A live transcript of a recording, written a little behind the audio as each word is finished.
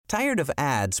Tired of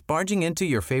ads barging into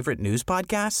your favorite news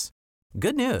podcasts?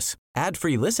 Good news.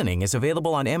 Ad-free listening is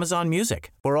available on Amazon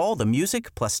Music for all the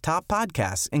music plus top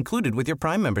podcasts included with your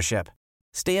Prime membership.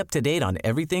 Stay up to date on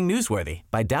everything newsworthy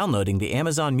by downloading the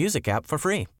Amazon Music app for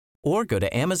free or go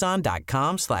to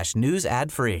amazon.com/news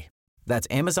ad free. That's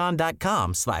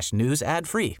amazon.com/news ad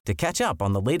free to catch up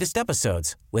on the latest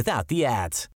episodes without the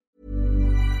ads.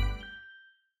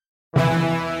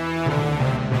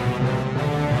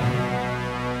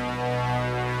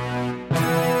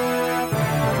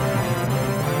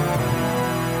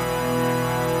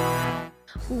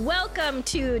 Welcome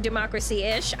to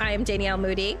Democracy-ish. I am Danielle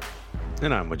Moody.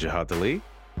 And I'm Wajahat Ali.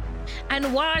 And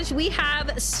Waj, we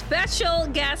have special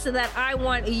guests that I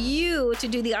want you to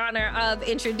do the honor of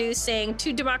introducing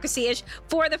to Democracy-ish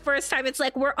for the first time. It's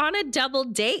like we're on a double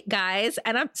date, guys,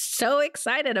 and I'm so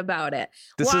excited about it.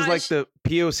 This is like the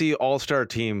POC All-Star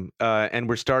team, and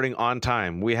we're starting on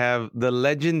time. We have the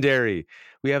legendary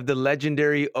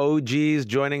OGs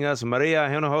joining us, Maria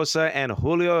Hinojosa and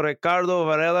Julio Ricardo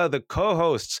Varela, the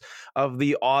co-hosts of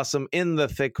the awesome In the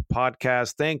Thick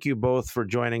podcast. Thank you both for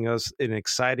joining us. An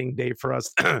exciting day for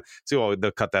us. So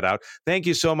they'll cut that out. Thank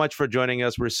you so much for joining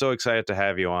us. We're so excited to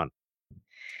have you on.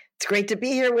 It's great to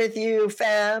be here with you,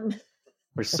 fam.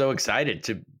 We're so excited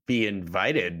to be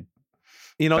invited.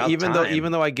 You know, even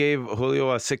though I gave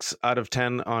Julio a 6 out of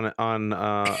 10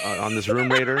 on this room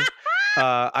rater.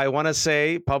 I want to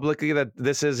say publicly that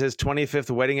this is his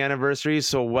 25th wedding anniversary.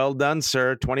 So well done,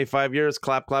 sir. 25 years.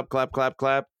 Clap, clap, clap, clap,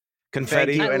 clap.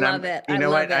 Confetti. Thank you. I love it. You know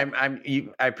what? I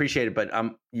appreciate it, but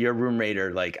your room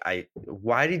rater.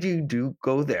 Why did you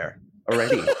go there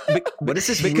already? What is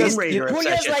this room rater?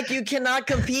 Julio's like, you cannot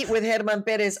compete with Herman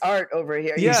Perez art over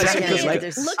here. Yeah,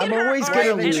 exactly. I'm always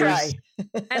going to try.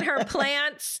 And her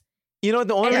plants. You know,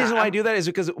 the only reason why I do that is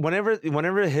because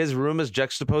whenever his room is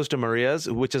juxtaposed to Maria's,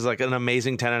 which is like an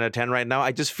amazing 10 out of 10 right now,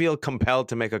 I just feel compelled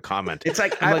to make a comment. It's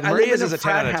like, Maria's is a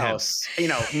 10 out of 10. House. You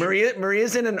know,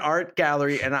 Maria's in an art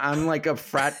gallery and I'm like a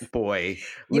frat boy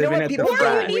living at the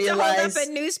frat. You need to hold up a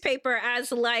newspaper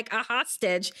as like a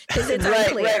hostage because it's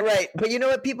unclear. Right. But you know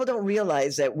what? People don't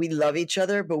realize that we love each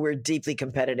other, but we're deeply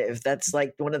competitive. That's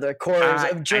like one of the cores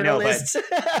of journalists. I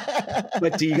know,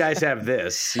 but do you guys have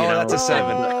this? You know? That's a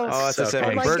 7. That's a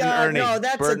 7. Oh my Burton God, Ernie. no,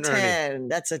 that's Burton a 10. Ernie.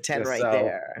 That's a 10 right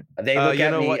there. They look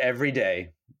at me every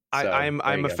day. So,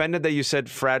 I'm offended that you said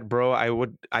frat bro.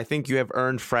 I think you have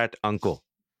earned frat uncle.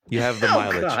 You have the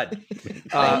mileage. God.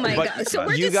 Oh my God. So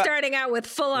we're just starting out with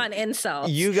full on insults.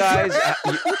 You guys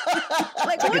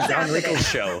like a Don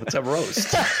Rickles show. It's a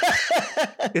roast.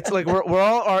 It's like we're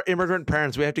all our immigrant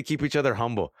parents. We have to keep each other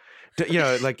humble. You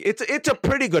know, like it's a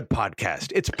pretty good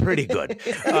podcast. It's pretty good.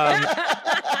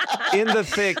 In the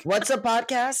Thick. What's a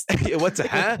podcast? What's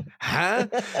a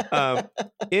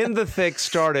In the Thick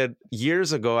started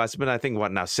years ago. It's been, I think,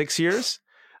 6 years?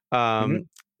 And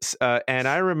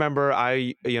I remember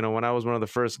when I was one of the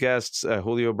first guests,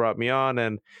 Julio brought me on,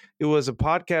 and it was a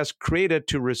podcast created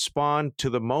to respond to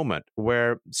the moment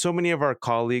where so many of our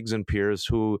colleagues and peers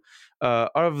who are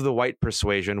of the white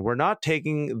persuasion were not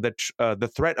taking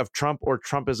the threat of Trump or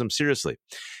Trumpism seriously.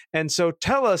 And so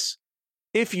tell us,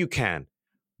 if you can,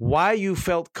 why you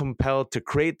felt compelled to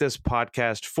create this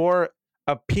podcast for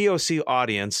a POC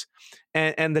audience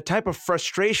and the type of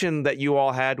frustration that you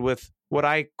all had with what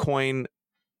I coin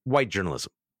white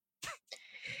journalism.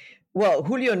 Well,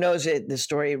 Julio knows the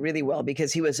story really well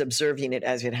because he was observing it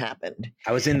as it happened.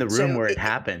 I was in the room where it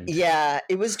happened. Yeah,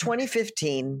 it was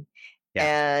 2015.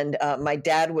 Yeah. And my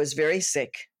dad was very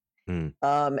sick. And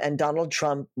Donald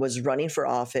Trump was running for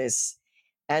office.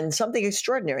 And something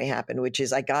extraordinary happened, which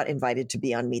is I got invited to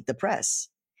be on Meet the Press.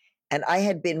 And I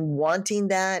had been wanting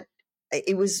that.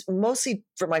 It was mostly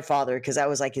for my father because that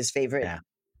was like his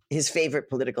favorite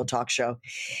political talk show.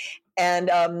 And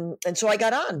so I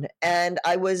got on, and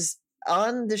I was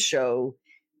on the show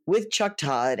with Chuck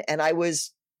Todd, and I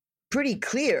was pretty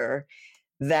clear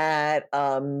that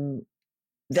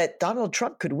that Donald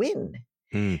Trump could win.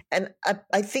 And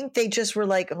I think they just were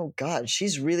like, oh God,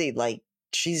 she's really like,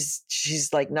 she's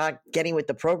like not getting with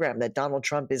the program, that Donald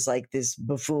Trump is like this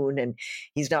buffoon and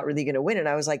he's not really going to win. And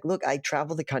I was like, look, I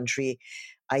travel the country.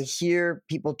 I hear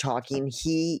people talking.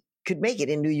 He could make it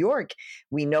in New York.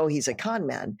 We know he's a con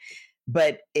man,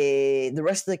 but the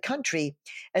rest of the country.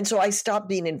 And so I stopped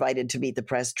being invited to Meet the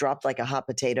Press, dropped like a hot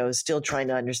potato, still trying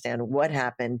to understand what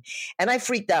happened. And I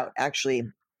freaked out, actually.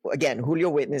 Again, Julio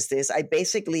witnessed this. I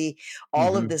basically,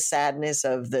 all of the sadness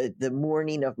of the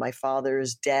mourning of my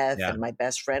father's death and my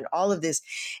best friend, all of this,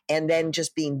 and then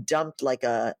just being dumped like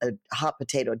a hot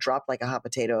potato, dropped like a hot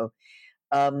potato.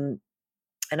 And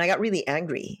I got really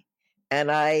angry. And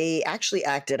I actually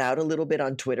acted out a little bit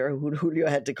on Twitter. Julio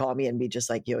had to call me and be just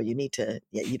like, yo, you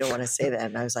don't want to say that.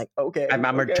 And I was like, okay.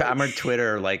 I'm a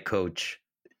Twitter like coach.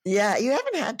 Yeah, you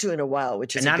haven't had to in a while,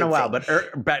 which is not a in a while, thing.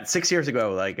 but about 6 years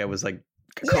ago, like I was like,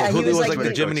 cool. Julio was like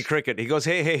the Jiminy Cricket. He goes,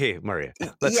 hey, Maria,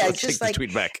 let's take the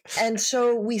tweet back. And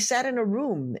so we sat in a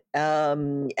room,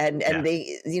 and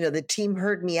they, the team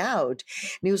heard me out,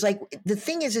 and he was like, the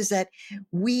thing is that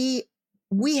we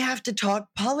have to talk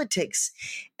politics.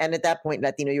 And at that point,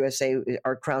 Latino USA,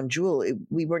 our crown jewel,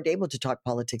 we weren't able to talk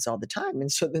politics all the time. And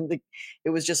so then it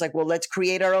was just like, well, let's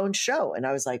create our own show. And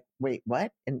I was like, wait,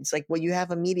 what? And it's like, well, you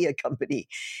have a media company.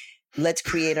 Let's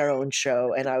create our own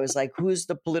show. And I was like, who's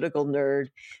the political nerd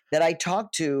that I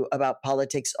talk to about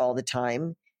politics all the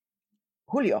time?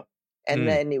 Julio. And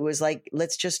then it was like,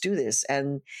 let's just do this.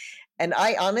 And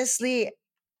I honestly,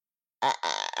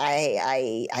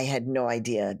 I had no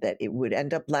idea that it would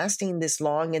end up lasting this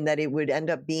long and that it would end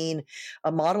up being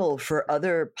a model for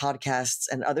other podcasts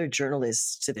and other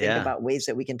journalists to think about ways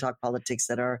that we can talk politics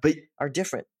that are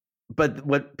different. But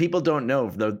what people don't know,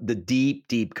 the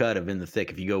deep cut of In the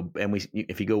Thick, if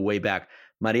you go way back,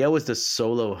 Maria was the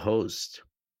solo host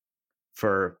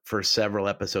for several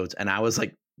episodes, and I was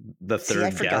like the third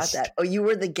guest. I forgot that. Oh, you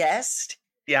were the guest?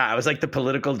 Yeah, I was like the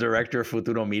political director of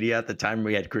Futuro Media at the time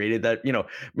we had created that.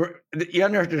 You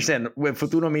understand with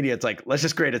Futuro Media, it's like, let's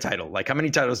just create a title. Like, how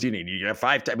many titles do you need? You have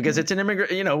 5 because it's an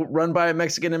immigrant, run by a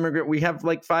Mexican immigrant. We have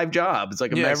like 5 jobs. It's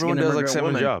like a Mexican everyone does like 7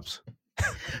 woman. jobs.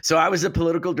 So I was the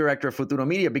political director of Futuro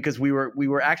Media because we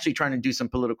were actually trying to do some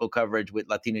political coverage with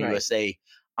Latino USA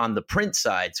on the print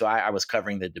side. So I was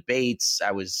covering the debates.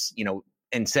 I was,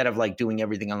 instead of like doing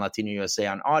everything on Latino USA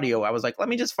on audio, I was like, let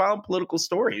me just follow political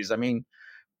stories. I mean,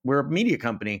 we're a media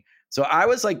company. So I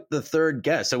was like the third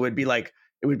guest. So it would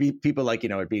be people like,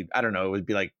 it'd be, I don't know, it would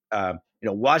be like,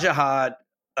 Wajahat,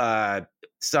 a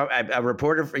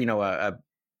reporter, a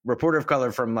reporter of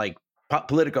color from like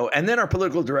Politico, and then our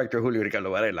political director, Julio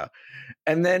Ricardo Varela.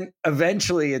 And then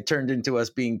eventually it turned into us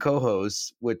being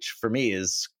co-hosts, which for me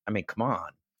is, I mean, come on.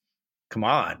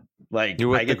 Like,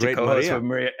 I get to co-host with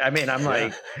Maria. I mean, I'm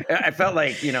like, I felt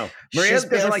like, Maria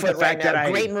doesn't like the fact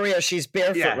that Great Maria, she's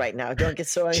barefoot right now. Don't get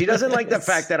so angry. She doesn't like the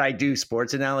fact that I do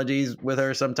sports analogies with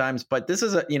her sometimes, but this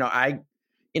is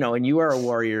and you are a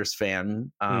Warriors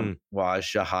fan,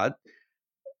 Wajahat.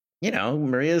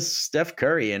 Maria's Steph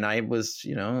Curry, and I was,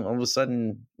 all of a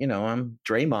sudden, I'm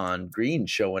Draymond Green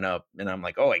showing up, and I'm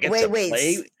like, oh, I get to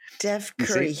play. Steph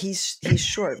Curry, he's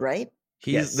short, right?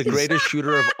 He's the greatest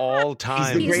shooter of all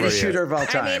time. He's the greatest shooter of all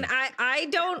time. I mean, I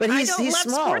don't love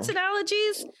small. sports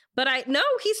analogies, but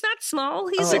he's not small.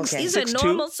 He's he's a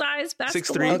normal size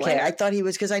basketball player. Okay, I thought he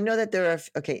was, because I know that there are.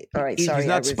 Okay, all right. Sorry, he's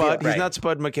not Spud. He's not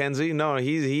Spud McKenzie. No,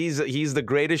 he's the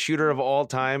greatest shooter of all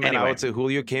time. And I would say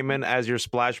Julio came in as your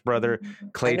splash brother,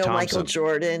 Klay Thompson. Michael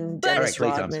Jordan, Dennis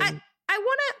Rodman.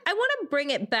 I want to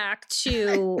bring it back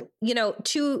to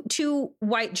to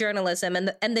white journalism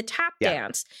and the tap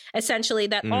dance, essentially,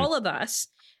 that all of us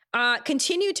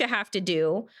continue to have to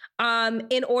do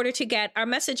in order to get our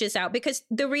messages out. Because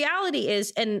the reality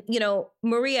is, and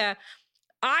Maria,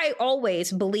 I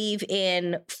always believe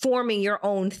in forming your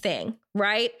own thing,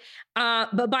 right?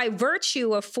 But by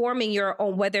virtue of forming your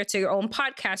own, whether it's your own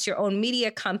podcast, your own media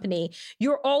company,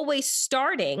 you're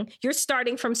starting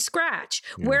from scratch.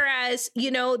 Yeah. Whereas,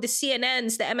 the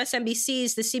CNNs, the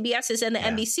MSNBCs, the CBSs, and the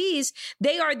NBCs,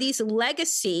 they are these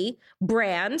legacy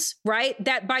brands, right?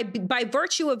 That by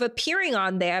virtue of appearing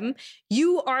on them,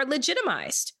 you are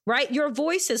legitimized, right? Your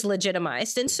voice is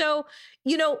legitimized. And so,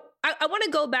 I want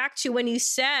to go back to when you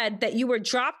said that you were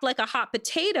dropped like a hot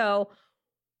potato.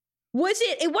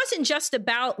 It wasn't just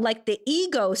about like the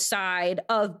ego side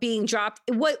of being dropped.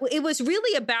 It was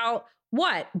really about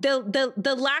what?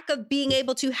 The lack of being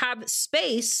able to have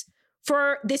space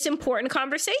for this important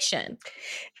conversation.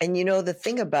 And the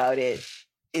thing about it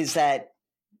is that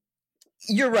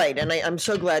you're right. And I'm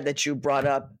so glad that you brought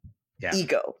up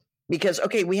ego. Because,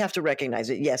 we have to recognize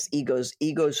it. Yes, ego's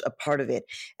a part of it.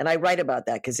 And I write about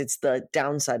that because it's the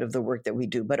downside of the work that we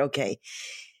do. But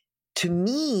to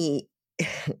me,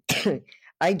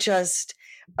 I just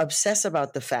obsess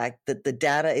about the fact that the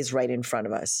data is right in front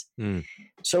of us.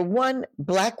 So one,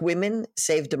 Black women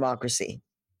save democracy,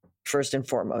 first and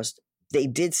foremost. They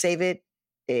did save it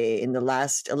in the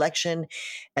last election,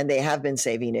 and they have been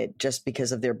saving it just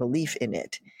because of their belief in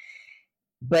it.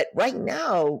 But right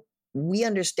now, we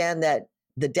understand that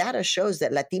the data shows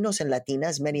that Latinos and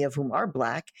Latinas, many of whom are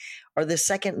Black, are the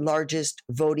second largest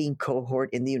voting cohort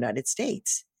in the United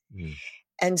States.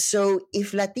 And so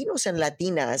if Latinos and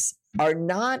Latinas are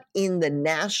not in the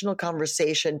national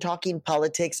conversation, talking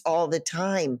politics all the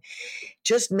time,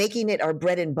 just making it our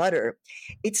bread and butter,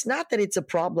 it's not that it's a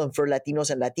problem for Latinos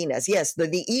and Latinas. Yes,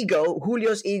 the ego,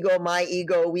 Julio's ego, my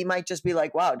ego, we might just be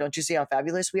like, wow, don't you see how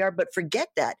fabulous we are? But forget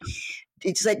that.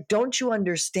 It's like, don't you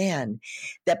understand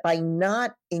that by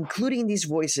not including these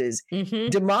voices,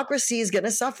 democracy is going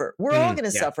to suffer. We're all going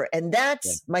to suffer. And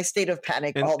that's my state of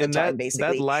panic all the time,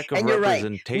 basically. That lack of and you're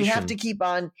representation. Right. We have to keep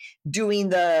on doing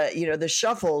the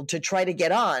shuffle to try to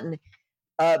get on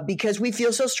because we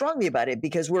feel so strongly about it,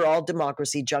 because we're all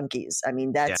democracy junkies. I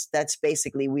mean, that's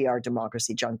basically, we are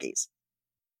democracy junkies.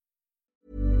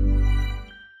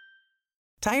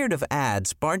 Tired of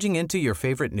ads barging into your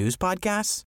favorite news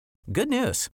podcasts? Good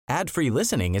news. Ad-free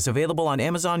listening is available on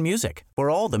Amazon Music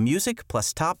for all the music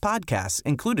plus top podcasts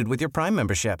included with your Prime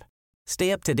membership.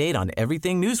 Stay up to date on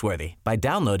everything newsworthy by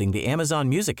downloading the Amazon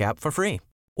Music app for free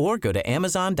or go to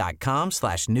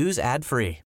amazon.com/news ad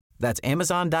free. That's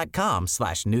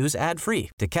amazon.com/news ad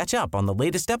free to catch up on the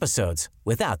latest episodes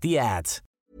without the ads.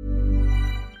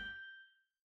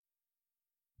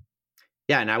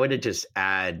 Yeah, and I would just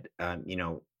add,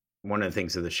 one of the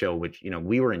things of the show, which,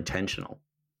 we were intentional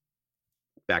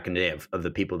back in the day of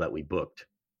the people that we booked.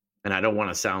 And I don't want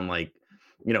to sound like,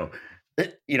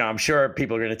 I'm sure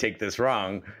people are going to take this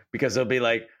wrong, because they'll be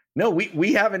like, no,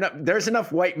 we have enough. There's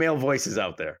enough white male voices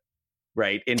out there,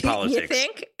 right? In politics. You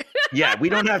think? Yeah, we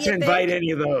don't have to invite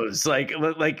any of those. Like,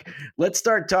 let's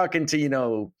start talking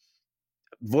to,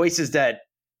 voices that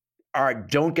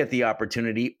don't get the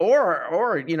opportunity,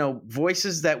 or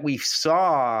voices that we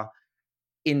saw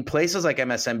in places like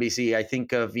MSNBC. I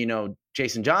think of,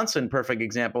 Jason Johnson, perfect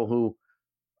example, who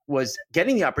was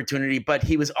getting the opportunity, but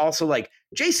he was also like,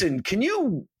 Jason, can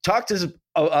you talk to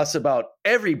us about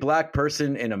every Black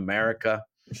person in America,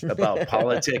 about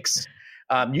politics?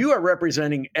 You are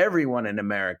representing everyone in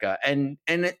America. And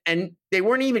they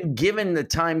weren't even given the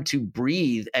time to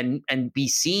breathe and be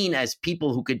seen as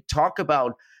people who could talk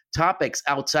about topics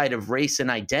outside of race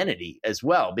and identity as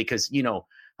well. Because,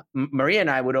 Maria and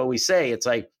I would always say, it's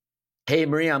like, hey,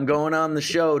 Maria, I'm going on the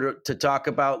show to talk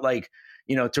about,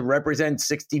 to represent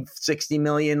 60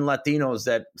 million Latinos,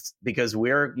 because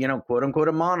we're, quote unquote,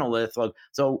 a monolith.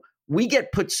 So we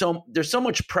get there's so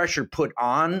much pressure put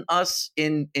on us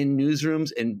in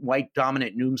newsrooms, in white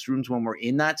dominant newsrooms, when we're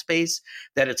in that space,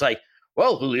 that it's like,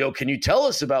 well, Julio, can you tell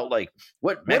us about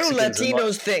what do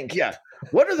Latinos think? Yeah.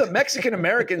 What do the Mexican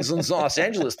Americans in Los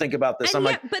Angeles think about this? And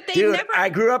but they never... I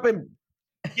grew up in,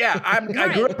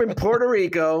 I grew up in Puerto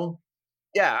Rico.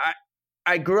 Yeah.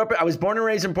 I was born and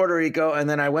raised in Puerto Rico, and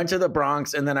then I went to the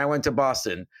Bronx, and then I went to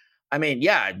Boston. I mean,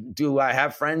 yeah, do I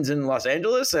have friends in Los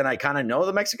Angeles and I kind of know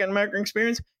the Mexican American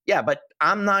experience? Yeah, but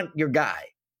I'm not your guy,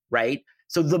 right?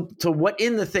 So what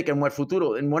in the thick and what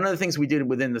Futuro, and one of the things we did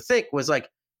within the thick was like,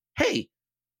 hey,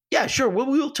 yeah, sure,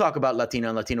 we'll talk about Latina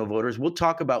and Latino voters. We'll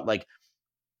talk about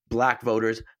Black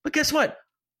voters. But guess what?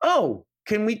 Oh,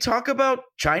 can we talk about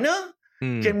China?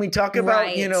 Can we talk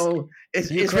about,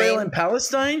 Israel and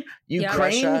Palestine?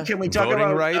 Ukraine? Russia. Can we talk voting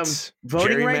about rights?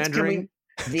 Voting rights? Can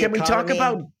we talk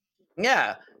about,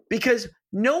 because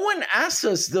no one asks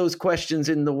us those questions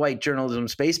in the white journalism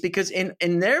space, because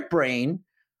in their brain,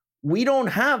 we don't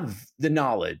have the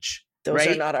knowledge. Those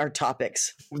are not our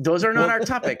topics. Those are not our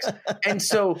topics. And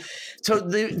so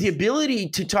the ability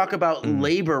to talk about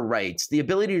labor rights, the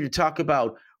ability to talk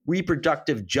about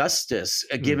reproductive justice,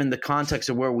 given the context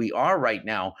of where we are right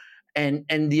now, and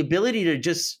the ability to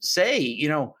just say,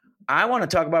 I want to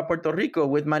talk about Puerto Rico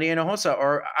with Maria Hinojosa,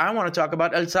 or I want to talk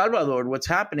about El Salvador, what's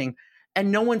happening.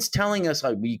 And no one's telling us,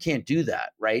 well, you can't do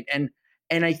that, right? And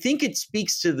I think it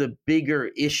speaks to the bigger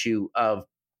issue of,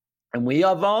 and we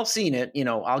have all seen it,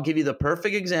 I'll give you the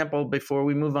perfect example before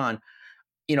we move on.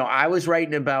 I was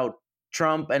writing about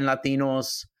Trump and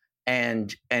Latinos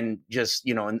and just,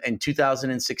 in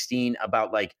 2016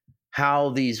 about how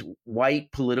these white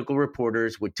political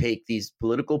reporters would take these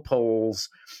political polls,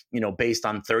 based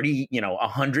on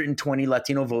 120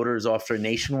 Latino voters off a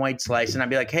nationwide slice. And I'd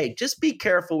be like, hey, just be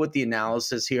careful with the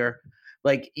analysis here.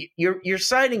 You're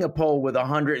citing a poll with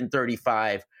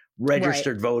 135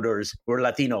 registered voters who are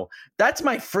Latino. That's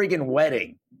my friggin'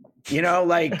 wedding.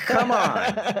 Come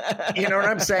on. You know what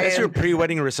I'm saying? That's your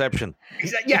pre-wedding reception.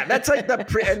 Yeah, that's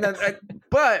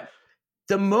but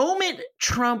the moment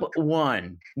Trump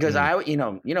won, because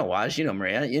Waj,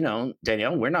 Maria,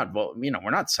 Danielle, we're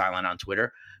not silent on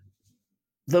Twitter.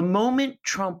 The moment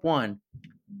Trump won,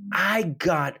 I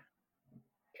got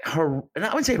and I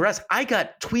wouldn't say harassed. I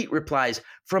got tweet replies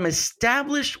from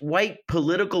established white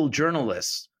political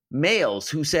journalists, males,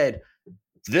 who said,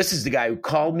 this is the guy who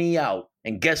called me out.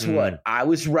 And guess what? I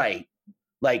was right.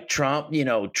 Like Trump,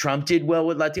 Trump did well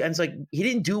with Latinos. And it's like, he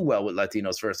didn't do well with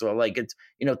Latinos, first of all. Like, it's,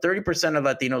 30% of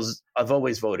Latinos have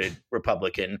always voted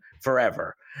Republican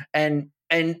forever. And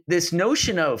this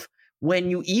notion of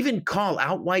when you even call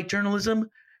out white journalism,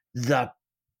 the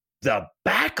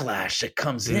backlash that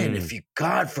comes in, if you,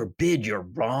 God forbid, you're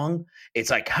wrong,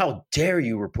 it's like, how dare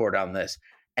you report on this?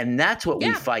 And that's what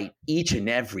we fight each and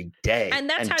every day. And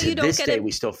that's how to you don't this get day, it.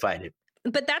 we still fight it.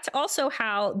 But that's also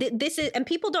how this is, and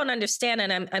people don't understand.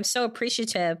 And I'm so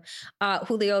appreciative,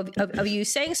 Julio, of you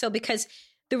saying so, because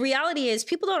the reality is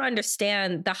people don't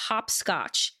understand the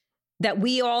hopscotch that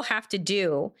we all have to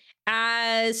do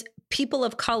as people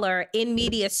of color in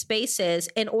media spaces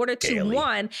in order to,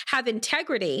 one, have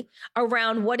integrity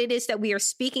around what it is that we are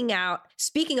speaking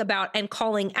about and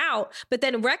calling out, but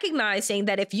then recognizing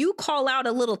that if you call out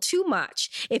a little too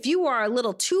much, if you are a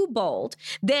little too bold,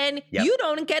 then you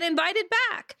don't get invited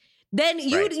back. Then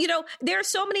there are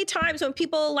so many times when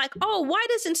people are like, oh, why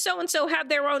doesn't so-and-so have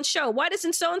their own show? Why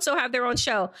doesn't so-and-so have their own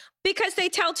show? Because they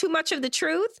tell too much of the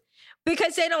truth.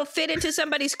 Because they don't fit into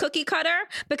somebody's cookie cutter,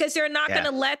 because they're not going to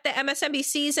let the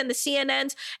MSNBCs and the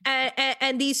CNNs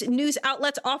and these news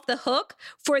outlets off the hook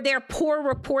for their poor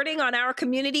reporting on our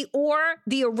community or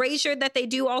the erasure that they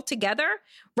do altogether,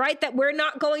 right? That we're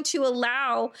not going to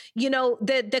allow,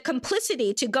 the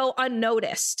complicity to go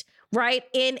unnoticed, right?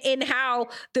 In how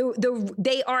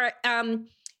they are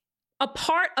a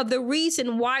part of the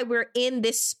reason why we're in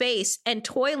this space and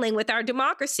toiling with our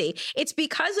democracy. It's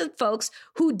because of folks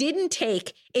who didn't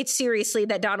take it seriously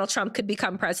that Donald Trump could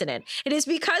become president. It is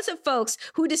because of folks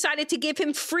who decided to give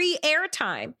him free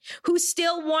airtime, who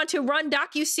still want to run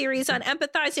docuseries on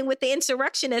empathizing with the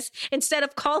insurrectionists instead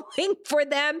of calling for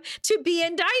them to be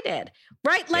indicted,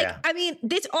 right? Like, I mean,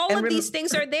 these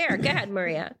things are there. Go ahead,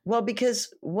 Maria. Well,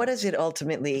 because what is it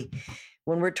ultimately,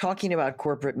 when we're talking about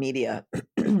corporate media,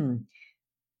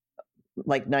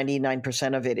 like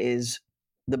 99% of it is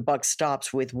the buck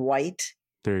stops with white,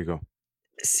 there you go,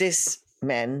 cis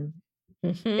men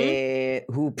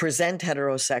who present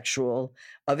heterosexual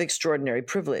of extraordinary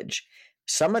privilege.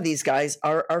 Some of these guys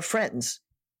are our friends.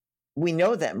 We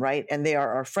know them, right? And they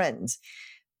are our friends.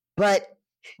 But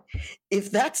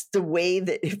if that's the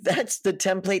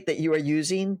template that you are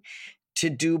using to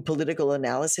do political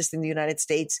analysis in the United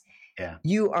States,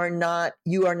 you are not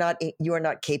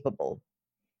capable.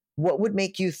 What would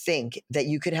make you think that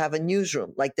you could have a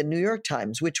newsroom like the New York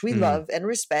Times, which we love and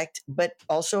respect, but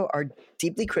also are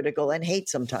deeply critical and hate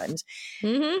sometimes?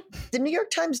 The New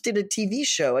York Times did a TV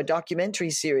show, a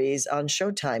documentary series on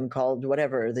Showtime called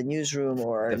whatever, The Newsroom,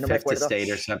 or the Fifth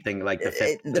Estate or something like the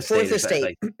Fourth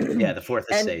Estate. The Fourth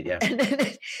Estate,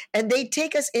 And they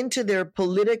take us into their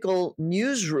political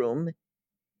newsroom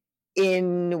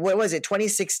in, what was it,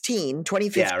 2016,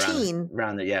 2015?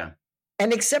 Around there.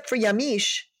 And except for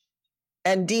Yamiche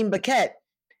and Dean Baquet,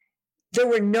 there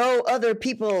were no other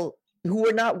people who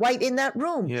were not white in that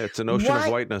room. Yeah, it's an ocean of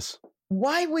whiteness.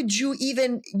 Why would you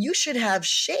should have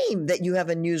shame that you have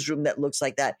a newsroom that looks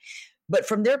like that. But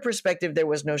from their perspective, there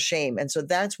was no shame. And so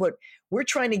that's what we're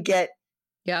trying to get.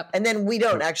 Yep. And then we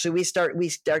don't actually, we start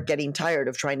getting tired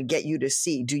of trying to get you to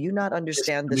see. Do you not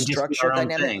understand the structure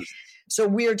dynamic? So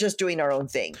we're just doing our own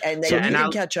thing, and then you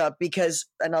can catch up because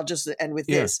I'll just end with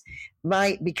this.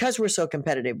 Because we're so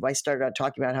competitive, I started out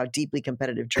talking about how deeply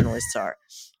competitive journalists are.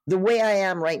 The way I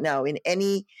am right now in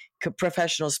any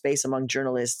professional space among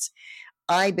journalists,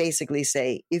 I basically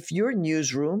say, if your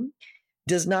newsroom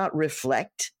does not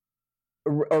reflect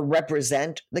or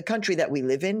represent the country that we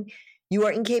live in, you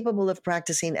are incapable of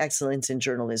practicing excellence in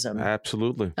journalism.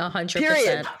 Absolutely. 100%.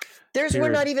 Period. We're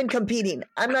not even competing.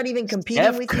 I'm not even competing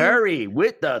with you. Curry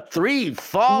with the 3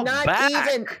 fall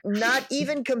back. Not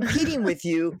even competing with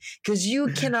you, because you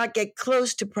cannot get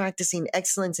close to practicing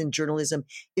excellence in journalism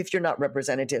if you're not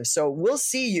representative. So we'll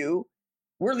see you.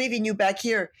 We're leaving you back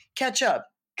here. Catch up,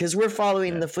 because we're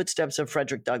following the footsteps of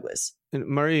Frederick Douglass. And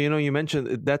Maria, you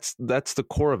mentioned that's the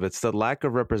core of it. It's the lack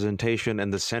of representation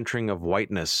and the centering of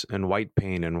whiteness and white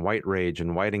pain and white rage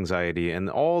and white anxiety and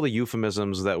all the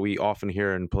euphemisms that we often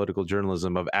hear in political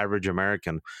journalism of average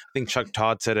American. I think Chuck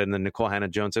Todd said it, and then Nicole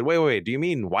Hannah-Jones said, wait, do you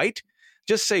mean white?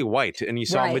 Just say white. And you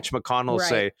saw Mitch McConnell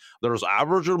say there's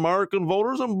average American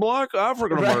voters and black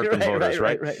African American voters,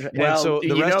 right? Well, and so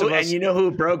the rest of us, and you know who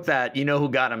broke that? You know who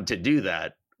got him to do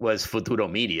that? Was Futuro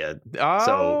Media.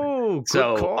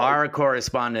 So our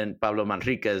correspondent Pablo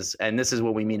Manriquez, and this is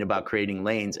what we mean about creating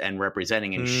lanes and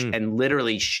representing and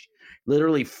literally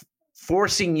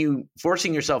forcing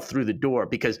yourself through the door,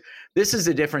 because this is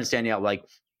the difference, Danielle. Like,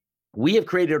 we have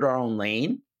created our own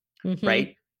lane,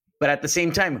 right? But at the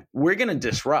same time, we're going to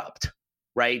disrupt,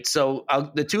 right? So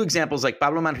the two examples, like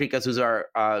Pablo Manriquez, who's our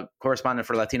correspondent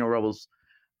for Latino Rebels,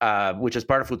 which is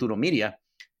part of Futuro Media,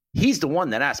 he's the one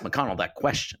that asked McConnell that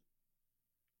question.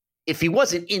 If he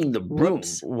wasn't in the room,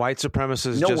 white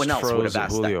supremacists, no just one else would have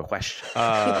asked Julio that question.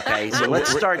 Okay, so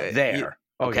let's start there.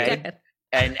 Okay,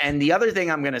 and the other thing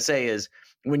I'm going to say is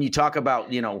when you talk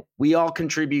about, we all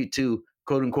contribute to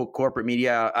quote unquote corporate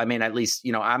media. I mean, at least,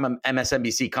 I'm an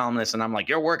MSNBC columnist, and I'm like,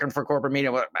 you're working for corporate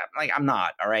media. Like, I'm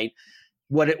not. All right.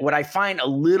 What I find a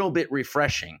little bit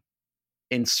refreshing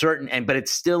in certain, but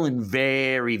it's still in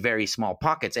very, very small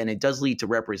pockets, and it does lead to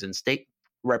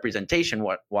representation.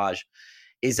 Waj,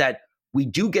 is that we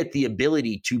do get the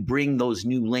ability to bring those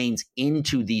new lanes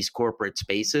into these corporate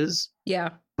spaces. Yeah.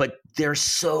 But they're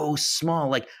so small.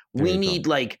 Like we need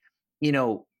we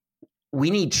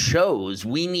need shows.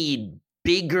 We need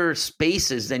bigger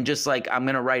spaces than just like, I'm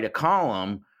going to write a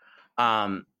column.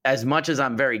 As much as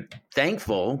I'm very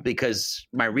thankful because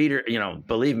my reader,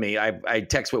 believe me, I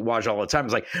text with Waj all the time.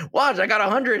 It's like, Waj, I got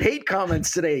 100 hate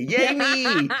comments today. Yay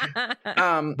me.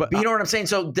 But you know what I'm saying?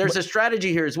 So there's a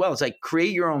strategy here as well. It's like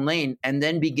create your own lane and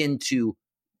then begin to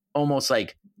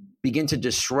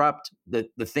disrupt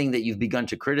the thing that you've begun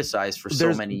to criticize for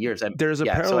so many years. There's a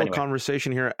parallel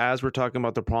conversation here as we're talking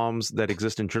about the problems that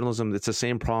exist in journalism. It's the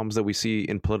same problems that we see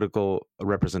in political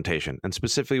representation, and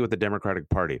specifically with the Democratic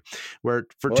Party, where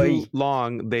for too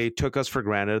long they took us for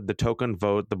granted. The token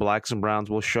vote, the blacks and browns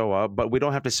will show up, but we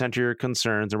don't have to center your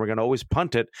concerns, and we're going to always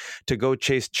punt it to go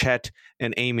chase Chet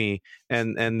and Amy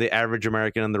and the average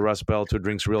American in the Rust Belt who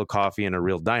drinks real coffee in a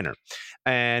real diner.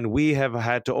 And we have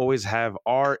had to always have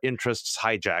our interests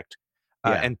hijacked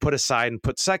and put aside and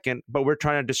put second, but we're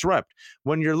trying to disrupt.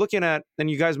 When you're looking at, and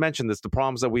you guys mentioned this, the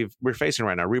problems that we're facing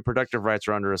right now, reproductive rights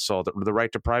are under assault, the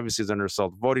right to privacy is under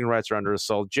assault, voting rights are under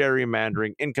assault,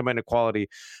 gerrymandering, income inequality.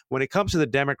 When it comes to the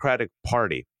Democratic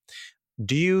Party,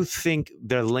 do you think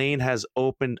their lane has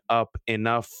opened up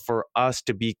enough for us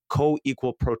to be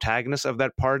co-equal protagonists of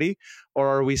that party, or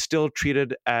are we still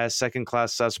treated as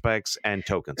second-class suspects and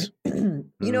tokens?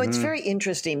 It's very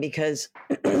interesting because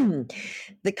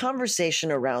the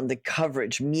conversation around the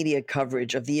coverage, media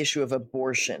coverage of the issue of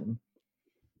abortion,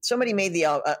 somebody made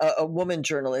a woman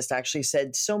journalist actually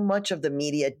said so much of the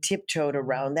media tiptoed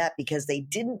around that because they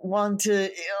didn't want to,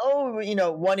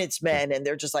 one, it's men and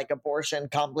they're just like abortion,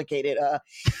 complicated,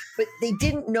 but they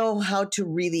didn't know how to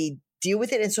really deal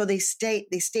with it. And so they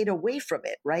stayed away from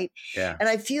it. Right. Yeah. And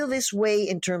I feel this way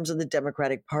in terms of the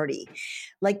Democratic Party,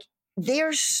 like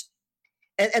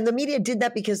and the media did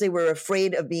that because they were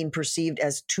afraid of being perceived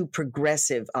as too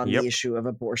progressive on the issue of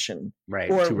abortion,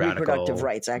 right? Or too reproductive radical.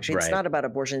 Rights. Actually, it's not about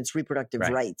abortion; it's reproductive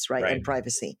rights, right, and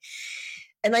privacy.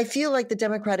 And I feel like the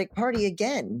Democratic Party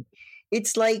again.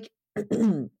 It's like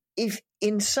if,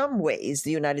 in some ways, the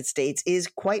United States is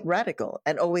quite radical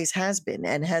and always has been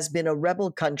a rebel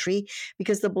country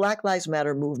because the Black Lives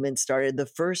Matter movement started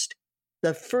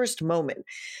the first moment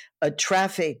a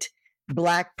trafficked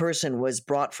Black person was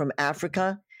brought from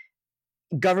Africa,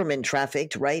 government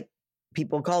trafficked, right?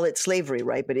 People call it slavery,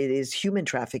 right? But it is human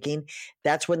trafficking.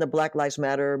 That's when the Black Lives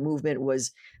Matter movement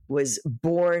was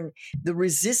born. The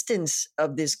resistance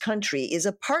of this country is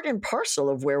a part and parcel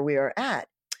of where we are at.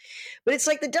 But it's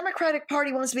like the Democratic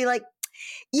Party wants to be like,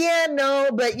 yeah, no,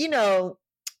 but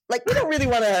like we don't really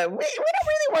want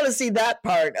to see that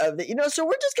part of it, so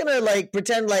we're just going to like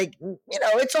pretend like,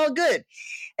 it's all good.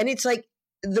 And it's like,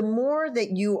 the more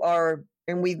that you are,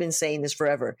 and we've been saying this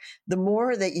forever, the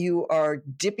more that you are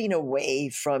dipping away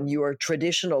from your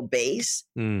traditional base.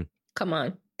 Come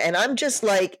on. And I'm just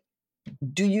like,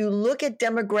 do you look at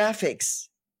demographics?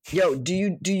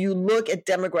 Do you look at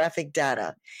demographic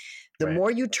data? The more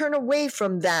you turn away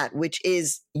from that, which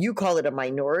is, you call it a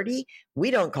minority. We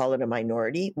don't call it a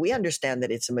minority. We understand that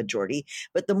it's a majority.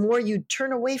 But the more you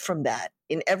turn away from that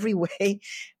in every way,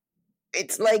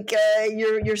 it's like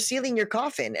you're sealing your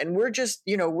coffin, and we're just,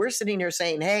 we're sitting here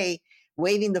saying, hey,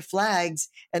 waving the flags,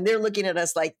 and they're looking at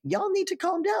us like, y'all need to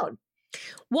calm down.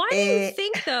 Why do you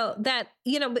think, though, that,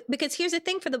 because here's the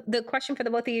thing for the question for the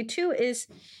both of you, too, is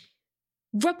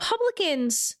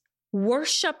Republicans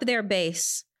worship their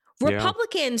base.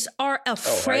 Republicans are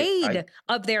afraid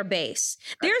of their base.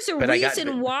 There's a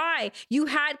reason why you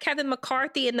had Kevin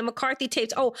McCarthy and the McCarthy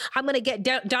tapes. Oh, I'm going to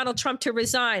get Donald Trump to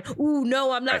resign. Ooh,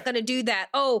 no, I'm not going to do that.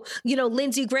 Oh,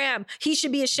 Lindsey Graham, he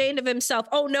should be ashamed of himself.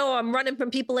 Oh, no, I'm running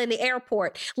from people in the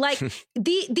airport. Like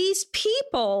these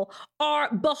people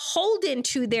are beholden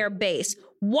to their base.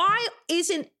 Why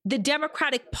isn't the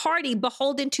Democratic Party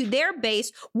beholden to their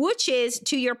base, which is,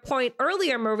 to your point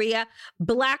earlier, Maria,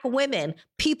 Black women,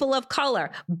 people of color,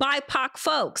 BIPOC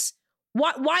folks?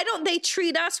 Why don't they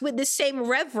treat us with the same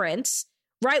reverence,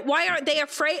 right? Why aren't they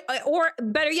afraid, or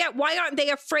better yet, why aren't they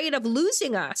afraid of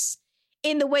losing us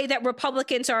in the way that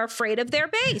Republicans are afraid of their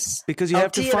base? Because you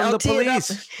have to fund the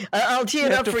police. I'll tee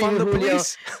it up for you, Julio.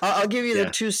 I'll give you the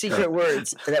two secret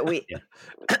words that we...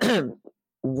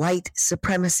 White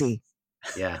supremacy.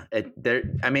 Yeah.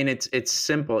 It's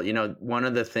simple. You know, one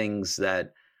of the things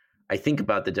that I think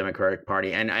about the Democratic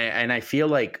Party, and I feel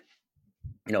like,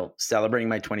 you know, celebrating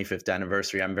my 25th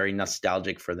anniversary, I'm very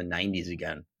nostalgic for the 90s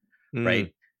again,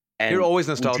 right? And you're always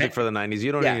nostalgic for the 90s.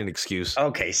 You don't need an excuse.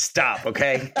 Okay, stop.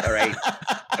 Okay, all right.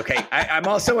 Okay, I'm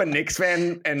also a Knicks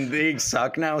fan, and they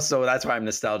suck now, so that's why I'm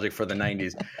nostalgic for the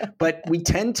 90s. But we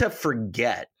tend to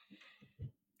forget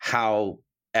how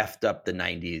effed up the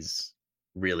 90s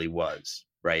really was,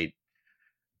 right?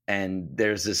 And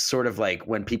there's this sort of like,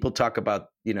 when people talk about,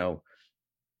 you know,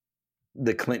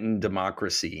 the Clinton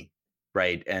democracy,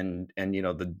 right? And you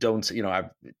know, I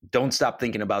don't stop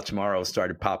thinking about tomorrow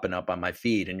started popping up on my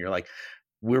feed, and you're like,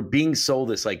 we're being sold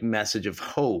this like message of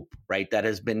hope, right? That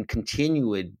has been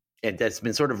continued and that's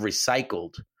been sort of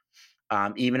recycled,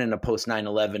 even in a post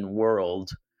 9/11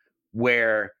 world,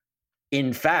 where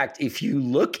in fact, if you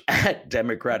look at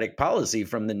Democratic policy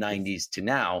from the 90s to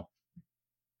now,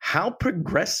 how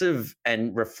progressive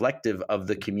and reflective of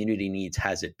the community needs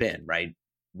has it been, right?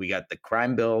 We got the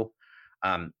crime bill,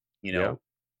 the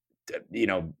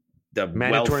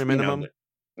mandatory minimum,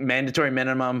 mandatory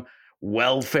minimum,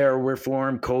 welfare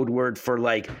reform, code word for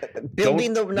like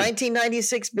building the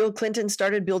 1996 Bill Clinton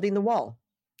started building the wall.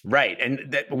 Right.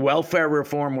 And that welfare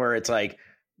reform where it's like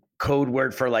code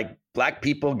word for like Black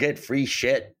people get free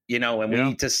shit, you know, and we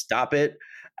need to stop it.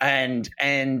 And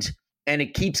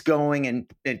it keeps going,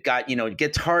 and it got, you know, it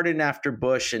gets hardened after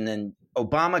Bush, and then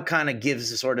Obama kind of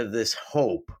gives sort of this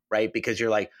hope, right? Because you're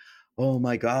like, oh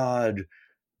my God,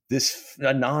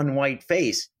 a non-white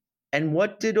face. And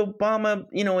what did Obama,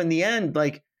 you know, in the end,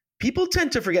 like people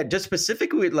tend to forget, just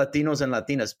specifically with Latinos and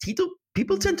Latinas,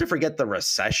 people tend to forget the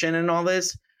recession and all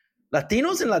this.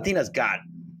 Latinos and Latinas got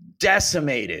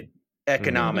decimated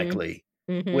economically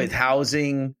with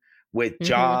housing, with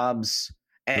jobs,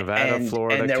 Nevada,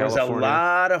 Florida, and there California. was a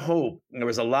lot of hope. There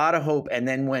was a lot of hope. And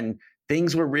then when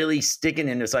things were really sticking,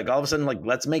 and it's like all of a sudden, like,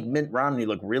 let's make Mitt Romney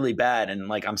look really bad. And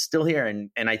like, I'm still here.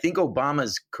 And I think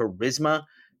Obama's charisma,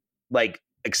 like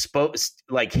exposed,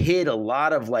 like hid a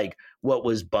lot of like what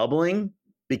was bubbling,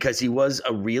 because he was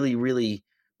a really, really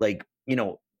like, you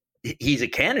know, he's a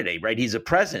candidate, right? He's a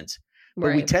presence.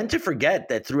 But we tend to forget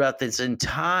that throughout this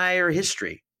entire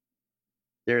history,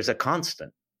 there's a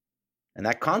constant. And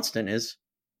that constant is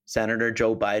Senator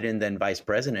Joe Biden, then Vice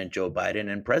President Joe Biden,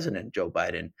 and President Joe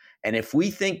Biden. And if we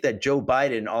think that Joe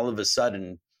Biden all of a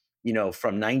sudden, you know,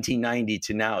 from 1990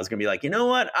 to now is going to be like, you know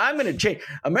what, I'm going to change.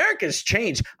 America's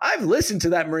changed. I've listened to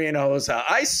that Maria Hinojosa.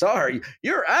 I saw her.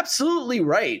 You're absolutely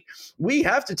right. We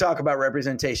have to talk about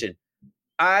representation.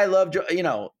 I love Joe, you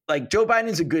know, like Joe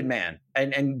Biden's a good man.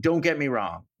 And don't get me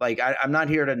wrong. Like, I'm not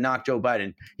here to knock Joe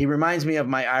Biden. He reminds me of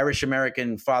my Irish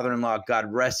American father-in-law,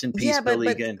 God rest in peace, Bill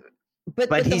Egan.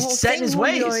 But he's set in his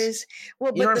ways.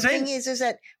 The thing is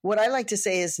that what I like to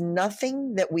say is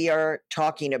nothing that we are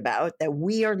talking about that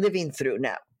we are living through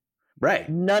now. Right.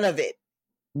 None of it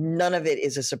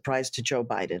is a surprise to Joe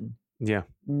Biden. Yeah.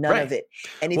 None of it.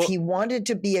 And if he wanted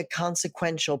to be a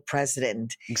consequential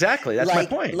president. Exactly. That's my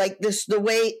point. Like this, the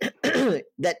way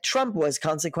that Trump was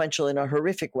consequential in a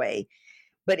horrific way.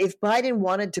 But if Biden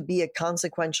wanted to be a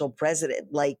consequential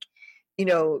president, like, you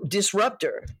know,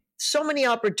 disruptor, so many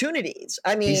opportunities.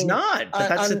 I mean, he's not, but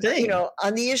that's the thing. You know,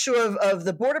 on the issue of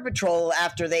the Border Patrol,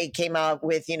 after they came out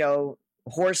with, you know,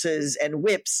 horses and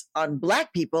whips on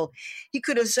Black people, he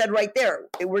could have said right there,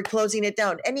 we're closing it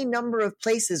down. Any number of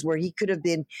places where he could have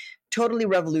been totally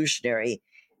revolutionary.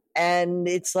 And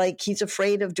it's like he's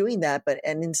afraid of doing that.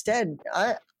 And instead,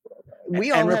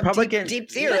 we all have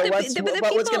deep fear of what's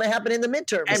going to happen in the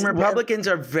midterms. And Republicans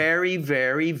are very,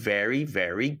 very, very,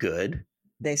 very good.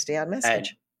 They stay on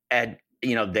message. And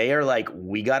you know, they are like,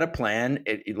 we got a plan.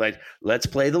 Let's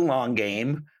play the long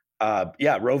game.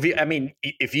 Roe v. I mean,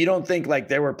 if you don't think like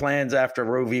there were plans after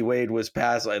Roe v. Wade was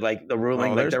passed, like the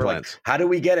ruling, like they were like, how do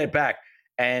we get it back?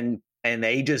 And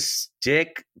they just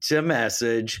stick to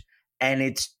message, and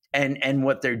it's and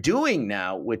what they're doing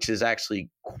now, which is actually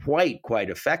quite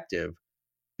effective,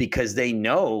 because they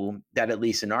know that at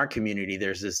least in our community,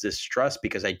 there's this distrust,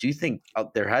 because I do think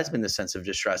there has been this sense of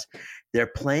distrust. They're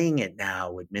playing it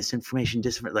now with misinformation,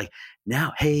 like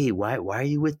now, hey, why are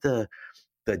you with the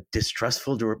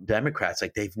distrustful Democrats?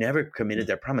 Like they've never committed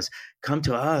their promise. Come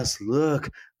to us. Look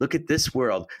at this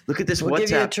world. Look at this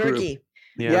WhatsApp group.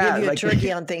 Yeah, give you a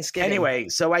turkey on Thanksgiving. Anyway,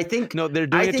 so I think they're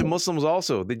doing it to Muslims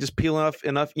also. They just peel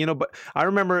enough. But I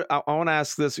remember I want to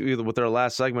ask this with our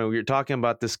last segment. We were talking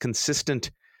about the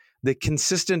consistent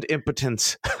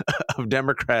impotence of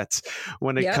Democrats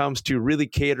when it comes to really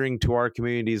catering to our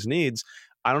community's needs.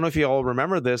 I don't know if you all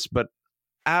remember this, but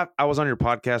I was on your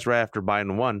podcast right after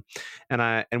Biden won,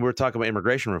 and we were talking about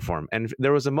immigration reform, and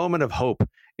there was a moment of hope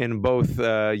in both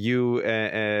you,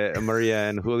 Maria,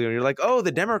 and Julio. And you're like, "Oh,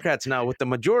 the Democrats now with the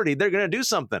majority, they're going to do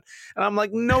something," and I'm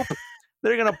like, "Nope."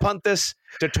 They're going to punt this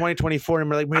to 2024. And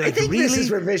we're like, I think really? This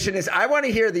is revisionist. I want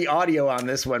to hear the audio on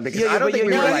this one because I don't think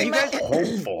we were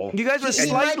hopeful. You guys were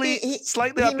slightly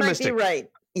optimistic. He might be right.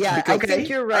 Yeah, I think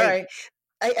you're right.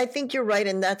 I think you're right.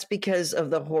 And that's because of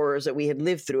the horrors that we had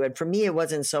lived through. And for me, it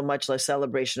wasn't so much a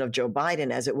celebration of Joe Biden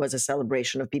as it was a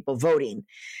celebration of people voting.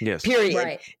 Yes. Period.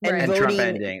 Right. And voting, Trump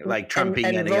ending, like Trump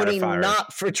being and voting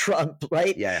not for Trump,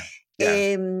 right? Yeah.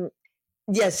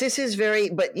 Yes, this is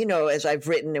but as I've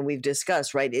written and we've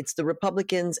discussed, right, it's the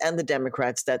Republicans and the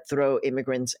Democrats that throw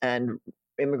immigrants and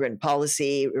immigrant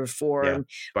policy reform,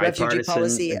 refugee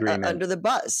policy under the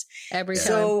bus. Every time.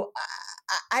 So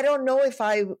I don't know if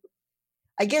I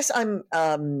guess I'm,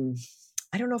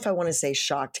 I don't know if I want to say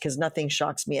shocked because nothing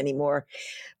shocks me anymore,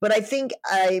 but I think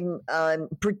I'm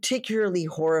particularly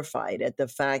horrified at the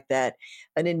fact that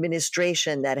an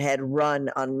administration that had run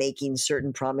on making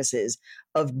certain promises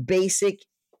of basic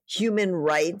human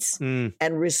rights and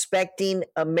respecting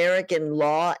American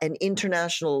law and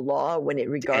international law when it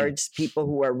regards people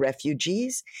who are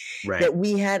refugees, that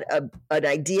we had an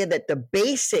idea that the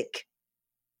basic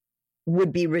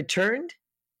would be returned.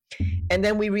 And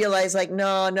then we realized, like,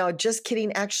 no, just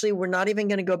kidding. Actually, we're not even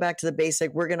going to go back to the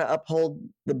basic. We're going to uphold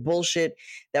the bullshit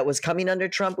that was coming under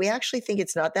Trump. We actually think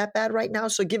it's not that bad right now.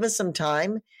 So give us some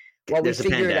time while we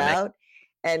figure it out.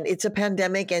 And it's a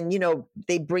pandemic, and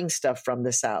they bring stuff from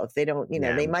the South. They don't,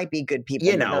 they might be good people,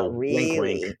 but not really,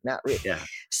 wink, wink. Not really. Yeah.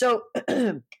 So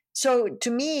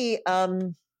to me,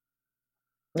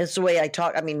 that's the way I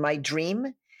talk. I mean, my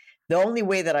dream. The only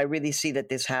way that I really see that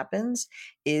this happens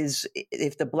is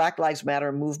if the Black Lives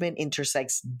Matter movement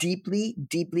intersects deeply,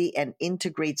 and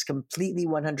integrates completely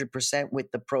 100% with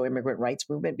the pro-immigrant rights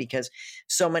movement, because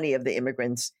so many of the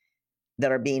immigrants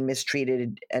that are being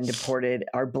mistreated and deported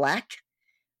are Black.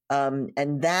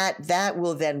 And that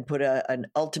will then put an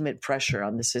ultimate pressure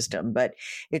on the system. But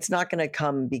it's not going to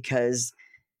come because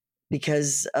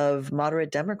of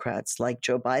moderate Democrats like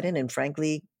Joe Biden and,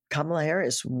 frankly, Kamala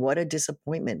Harris. What a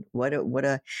disappointment.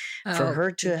 For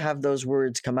her to have those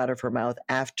words come out of her mouth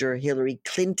after Hillary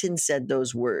Clinton said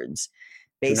those words,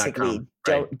 basically,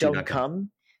 don't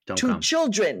come.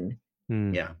 Children.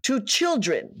 Yeah. To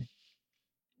children.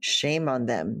 Shame on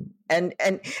them. And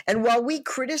while we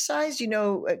criticize,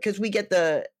 because we get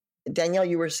Danielle,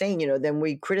 you were saying, then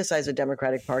we criticize the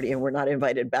Democratic Party and we're not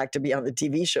invited back to be on the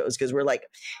TV shows because we're like,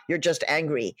 you're just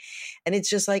angry. And it's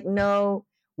just like, no,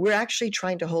 we're actually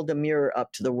trying to hold a mirror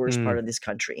up to the worst part of this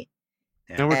country.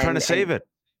 And we're trying to save it.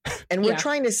 And we're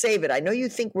trying to save it. I know you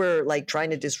think we're like trying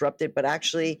to disrupt it, but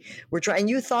actually we're trying.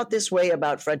 You thought this way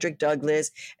about Frederick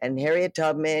Douglass and Harriet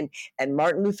Tubman and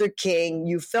Martin Luther King.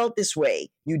 You felt this way.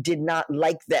 You did not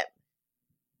like them.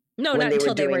 No, not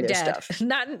until they were dead.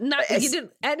 Not you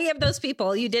didn't, any of those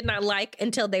people you did not like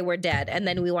until they were dead. And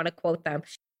then we want to quote them.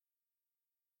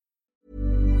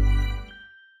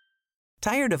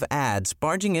 Tired of ads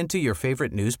barging into your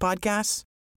favorite news podcasts?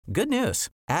 Good news.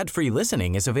 Ad-free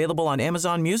listening is available on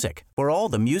Amazon Music for all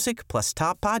the music plus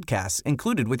top podcasts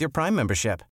included with your Prime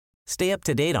membership. Stay up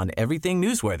to date on everything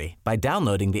newsworthy by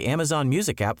downloading the Amazon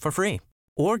Music app for free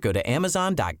or go to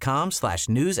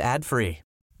amazon.com/news ad free.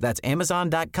 That's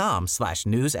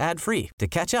amazon.com/news ad free to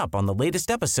catch up on the latest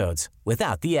episodes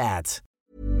without the ads.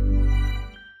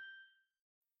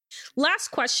 Last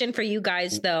question for you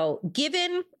guys, though.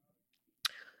 Given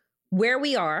where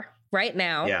we are right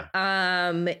now,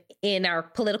 in our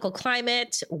political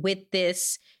climate, with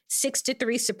this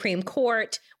 6-3 Supreme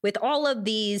Court, with all of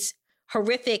these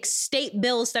horrific state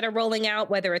bills that are rolling out,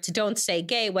 whether it's Don't Say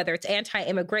Gay, whether it's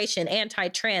anti-immigration,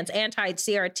 anti-trans,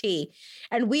 anti-CRT,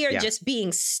 and we are just being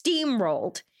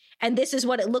steamrolled. And this is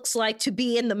what it looks like to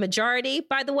be in the majority,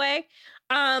 by the way.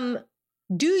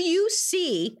 Do you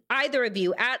see, either of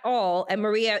you at all, and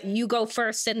Maria, you go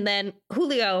first, and then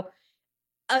Julio,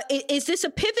 is this a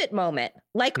pivot moment?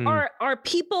 Like, are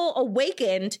people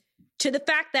awakened to the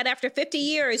fact that after 50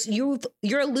 years,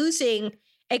 you're losing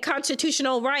a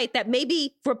constitutional right, that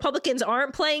maybe Republicans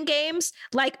aren't playing games?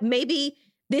 Like, maybe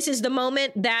this is the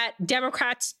moment that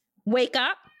Democrats wake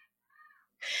up?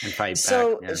 And fight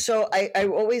back. So I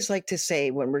always like to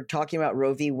say, when we're talking about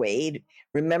Roe v. Wade,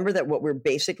 remember that what we're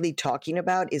basically talking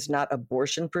about is not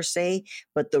abortion per se,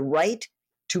 but the right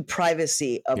to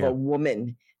privacy of a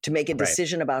woman to make a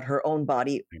decision about her own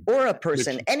body, or a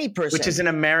person, any person. Which is an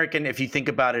American, if you think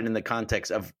about it in the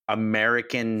context of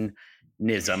Americanism,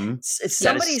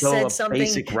 somebody said something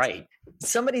basic right.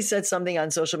 Somebody said something on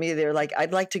social media. They're like,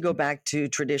 I'd like to go back to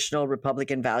traditional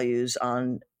Republican values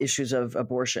on issues of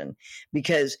abortion,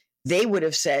 because they would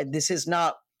have said, this is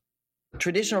not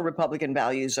traditional Republican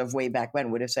values of way back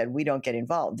when would have said, we don't get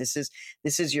involved. This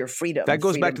is your freedom. That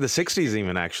goes back to the 60s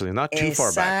even, actually, not too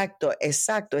far back.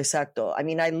 Exacto. I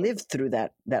mean, I lived through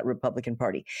that Republican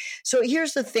Party. So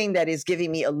here's the thing that is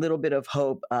giving me a little bit of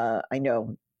hope. I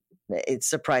know it's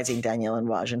surprising, Danielle and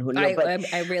Waj and Julio,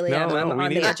 but I really am on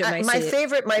the edge of my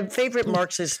seat. My favorite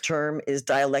Marxist term is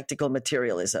dialectical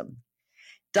materialism.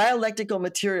 Dialectical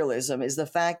materialism is the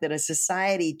fact that a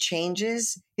society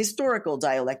changes. Historical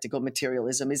dialectical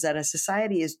materialism is that a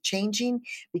society is changing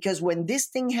because when this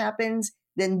thing happens,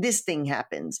 then this thing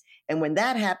happens. And when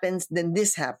that happens, then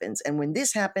this happens. And when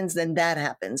this happens, then that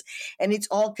happens. And it's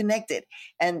all connected.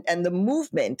 And the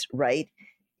movement, right,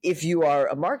 if you are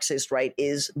a Marxist, right,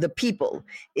 is the people,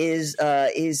 is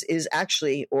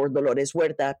actually, or Dolores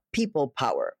Huerta, people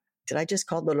power. Did I just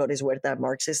call Dolores Huerta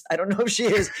Marxist? I don't know if she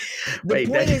is. The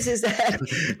point is that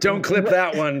don't clip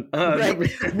that one. Right,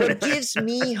 what gives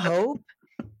me hope,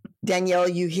 Danielle,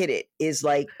 you hit it, is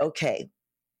like, okay,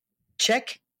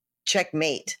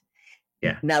 checkmate.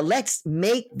 Yeah. Now let's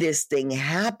make this thing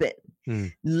happen.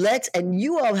 And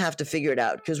you all have to figure it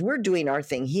out, because we're doing our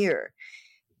thing here.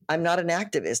 I'm not an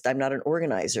activist. I'm not an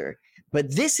organizer.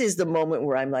 But this is the moment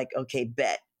where I'm like, okay,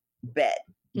 bet.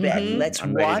 Mm-hmm. Let's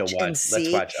watch and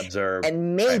see. Let's watch, observe.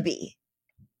 And maybe,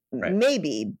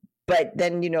 but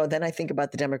then, then I think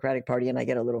about the Democratic Party and I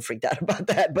get a little freaked out about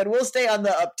that. But we'll stay on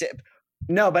the up tip.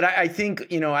 No, but I think,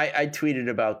 I tweeted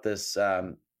about this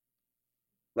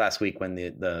last week when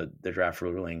the draft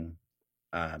ruling,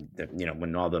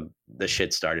 when all the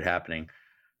shit started happening.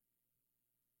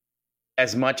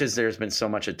 As much as there's been so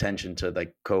much attention to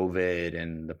like COVID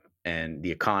and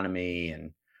the economy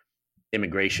and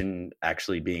immigration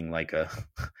actually being like a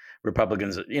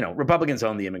Republicans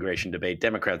own the immigration debate.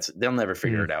 Democrats, they'll never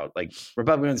figure it out. Like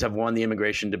Republicans have won the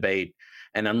immigration debate.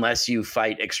 And unless you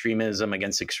fight extremism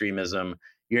against extremism,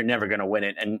 you're never going to win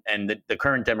it. And the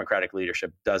current Democratic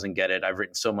leadership doesn't get it. I've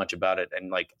written so much about it.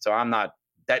 And so I'm not,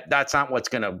 that's not what's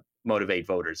going to motivate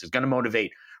voters. It's going to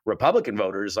motivate Republican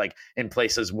voters, like in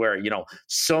places where,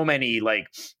 so many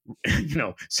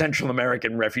Central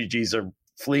American refugees are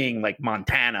fleeing, like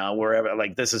Montana, wherever.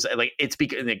 Like this is like, it's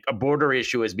because a border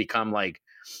issue has become like,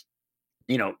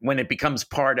 when it becomes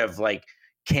part of like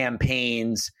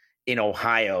campaigns in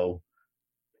Ohio,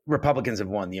 Republicans have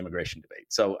won the immigration debate.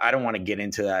 So I don't want to get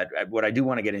into that. What I do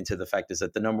want to get into the fact is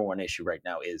that the number one issue right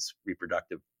now is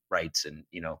reproductive rights and,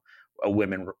 a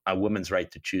woman's right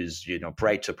to choose,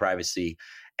 right to privacy.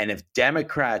 And if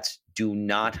Democrats do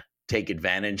not take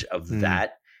advantage of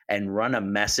that and run a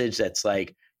message that's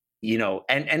like,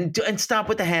 and stop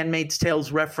with the Handmaid's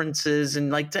Tales references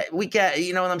and like we get,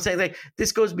 what I'm saying? Like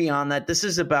this goes beyond that. This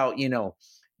is about,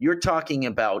 you're talking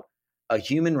about a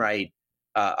human right,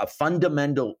 a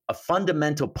fundamental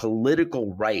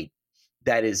political right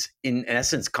that is in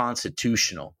essence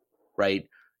constitutional, right?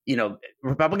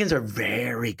 Republicans are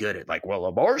very good at like, well,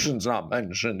 abortion's not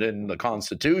mentioned in the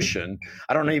Constitution.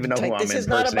 I don't even know who I'm impersonating. This is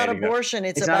not about abortion.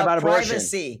 It's about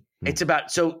privacy. It's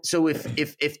about so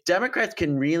if Democrats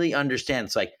can really understand,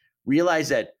 it's like realize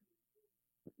that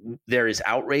there is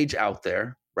outrage out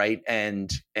there, right?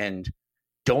 And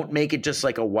don't make it just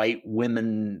like a white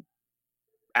women,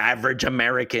 average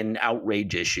American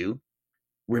outrage issue.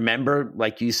 Remember,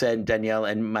 like you said, Danielle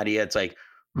and Maria, it's like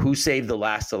who saved the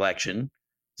last election.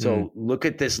 So look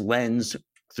at this lens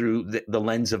through the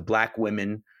lens of Black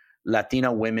women,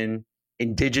 Latina women,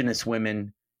 Indigenous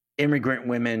women, immigrant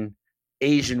women,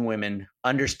 Asian women,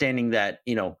 understanding that,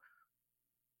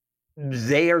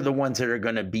 they are the ones that are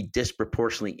going to be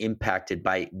disproportionately impacted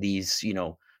by these,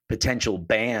 potential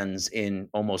bans in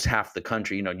almost half the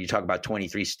country. You talk about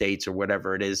 23 states or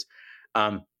whatever it is.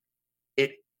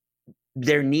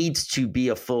 There needs to be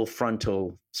a full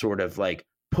frontal sort of like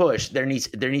push. There needs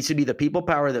to be the people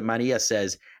power that Maria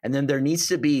says, and then there needs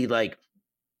to be like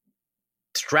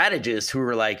strategists who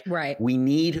are like, right, we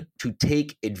need to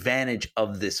take advantage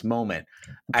of this moment.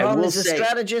 The problem is the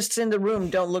strategists in the room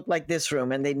don't look like this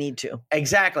room, and they need to.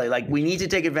 Exactly. Like we need to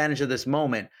take advantage of this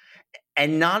moment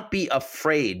and not be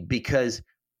afraid, because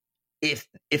if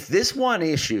this one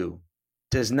issue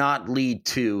does not lead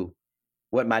to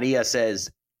what Maria says,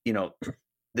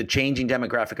 the changing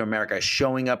demographic of America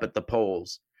showing up at the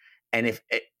polls, and if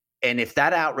And if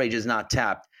that outrage is not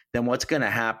tapped, then what's going to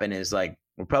happen is like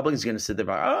Republicans going to sit there,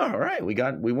 all right, we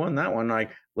won that one.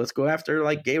 Like, let's go after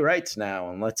like gay rights now,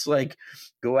 and let's like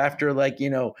go after like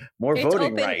more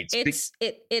voting rights. It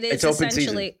is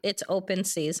essentially it's open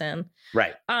season,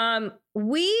 right?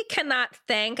 We cannot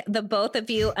thank the both of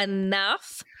you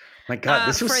enough. My God,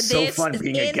 this was so fun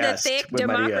being a guest in the Thick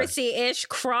Democracy-ish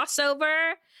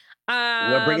crossover.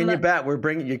 We're bringing you back.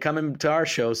 You're coming to our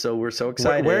show, so we're so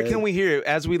excited. Where can we hear you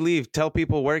as we leave? Tell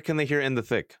people where can they hear In the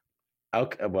Thick.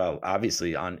 Okay, well,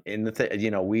 obviously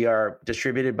we are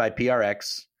distributed by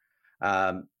PRX.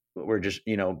 We're just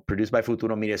produced by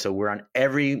Futuro Media, so we're on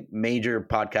every major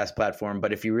podcast platform.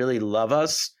 But if you really love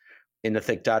us,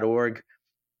 inthethick.org,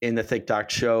 In the Thick Doc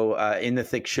Show, In the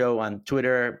Thick Show on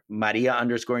Twitter,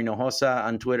 Maria_Hinojosa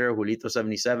on Twitter,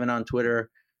 Julito77 on Twitter.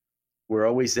 We're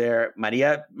always there.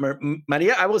 Maria,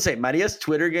 I will say, Maria's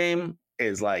Twitter game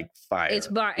is like fire.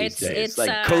 It's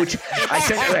like Coach. I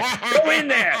said, go in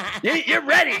there. You're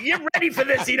ready. You're ready for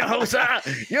this,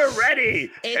 Hinojosa. You're ready.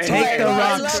 Take the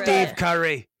rock, Steve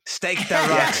Curry. Stake the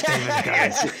rock, Stephen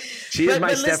Curry. She is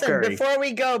my Steph Curry. Before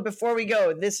we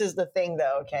go, this is the thing,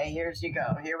 though. Okay, here we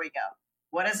go.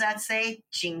 What does that say?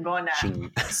 Chingona.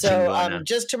 So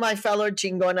just to my fellow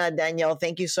Chingona, Danielle,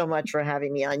 thank you so much for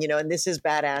having me on. And this is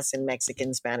badass in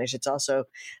Mexican Spanish. It's also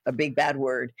a big bad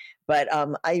word. But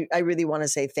I really want to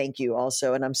say thank you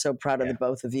also. And I'm so proud of the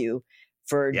both of you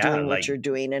for doing what you're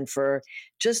doing and for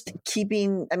just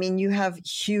keeping, you have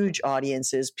huge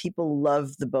audiences. People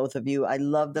love the both of you. I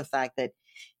love the fact that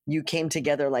you came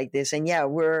together like this, and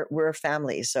we're a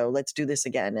family. So let's do this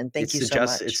again. And thank you so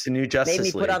much. It's the new Justice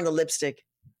League. Made me put on the lipstick.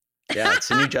 Yeah, it's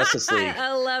the new Justice League.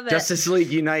 I love it. Justice League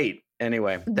Unite.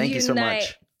 Anyway, thank you so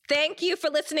much. Thank you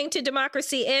for listening to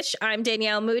Democracy-ish. I'm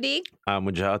Danielle Moody. I'm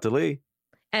Wajahat Ali.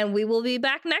 And we will be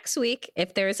back next week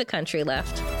if there is a country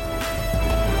left.